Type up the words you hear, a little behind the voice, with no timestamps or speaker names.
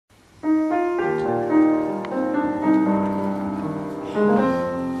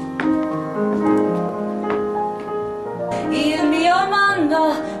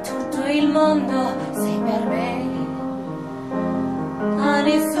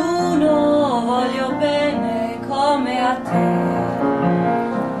a te.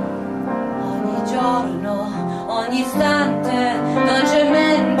 Ogni giorno, ogni istante,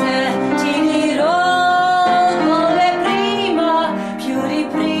 dolcemente ti dirò come prima, più di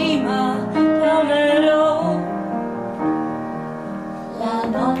prima t'amerò. La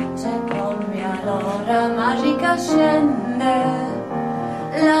notte come allora magica scende,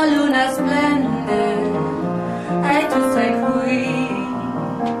 la luna splende e tu sei qui.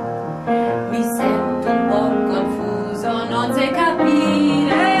 Mi sento un po' confuso, non sai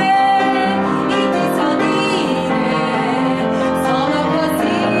capire, e ti so dire, sono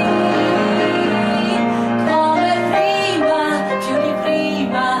così, come prima, più di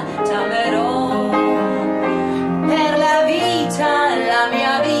prima t'amerò. Per la vita, la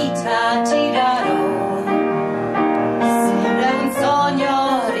mia vita ti darò. Sembra un sogno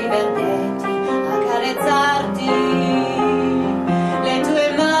rivederti, accarezzarti, le tue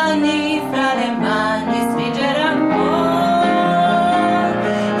mani fra le mani stringeranno.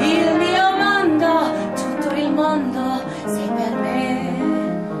 Il mio mondo, tutto il mondo, sei per me.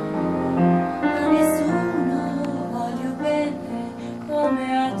 A nessuno voglio bene come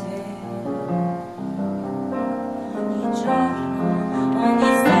a te. Ogni giorno, ogni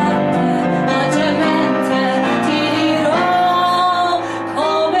istante, dolcemente ti dirò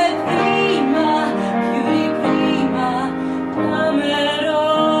come prima, più di prima t'amerò.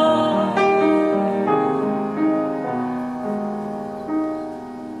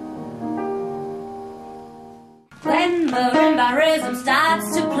 When marimba rhythm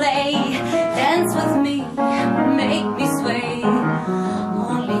starts to play, dance with me, make me sway.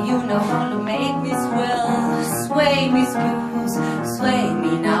 Only you know how to make me sway me smooth, sway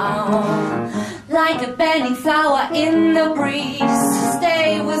me now. Like a bending flower in the breeze,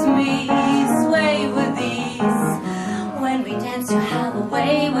 stay with me, sway with ease. When we dance, you have a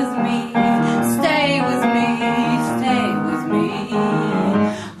way with me, stay with me, stay with me.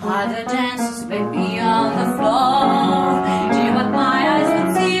 Other dancers may be on the floor, dear, but my eyes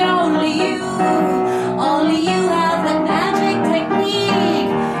would see only you. Only you have that magic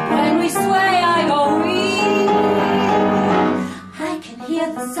technique. When we sway, I go weak. I can hear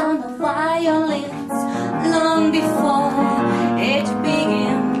the sound of violins long before it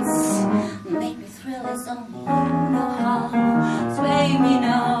begins. Make me thrill as only you know how. Sway me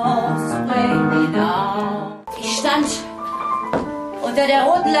now, sway me now. Ich stand unter der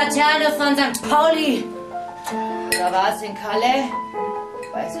roten Laterne von St. Pauli. Da war es in Calais.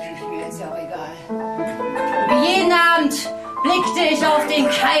 Weiß ich nicht mehr, ist ja auch egal. Wie jeden Abend blickte ich auf den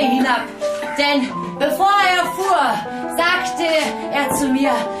Kai hinab. Denn bevor er fuhr, sagte er zu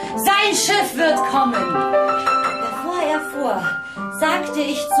mir, sein Schiff wird kommen. Bevor er fuhr, sagte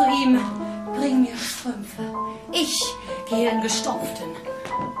ich zu ihm, bring mir Strümpfe. Ich gehe in gestopften.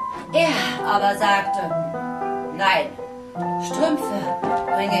 Er aber sagte, nein, Strümpfe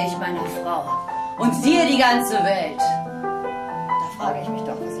bringe ich meiner Frau und dir die ganze Welt. Da frage ich mich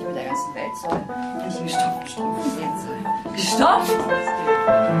doch, was ich mit der ganzen Welt soll, wenn ich in gestopften Strümpfen sehen soll. Gestopft?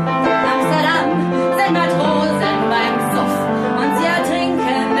 In Amsterdam sind Matrosen beim Suff und sie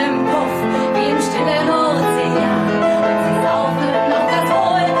ertrinken im Puff wie im stillen Ozean. Und sie saufen auf das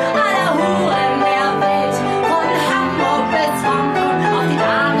Wohl aller Huren der Welt, von Hamburg bis Hongkong, auf die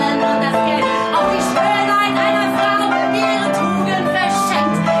Damen und das Geld, auf die Schönheit einer Frau, die ihre Tugend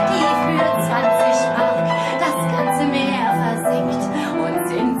verschenkt, die für 20 Mark das ganze Meer versinkt. Und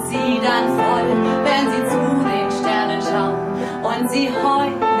sind sie dann voll, wenn sie zu den Sternen schauen, und sie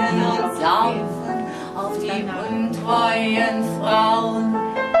heulen und saufen auf die untreuen Frauen.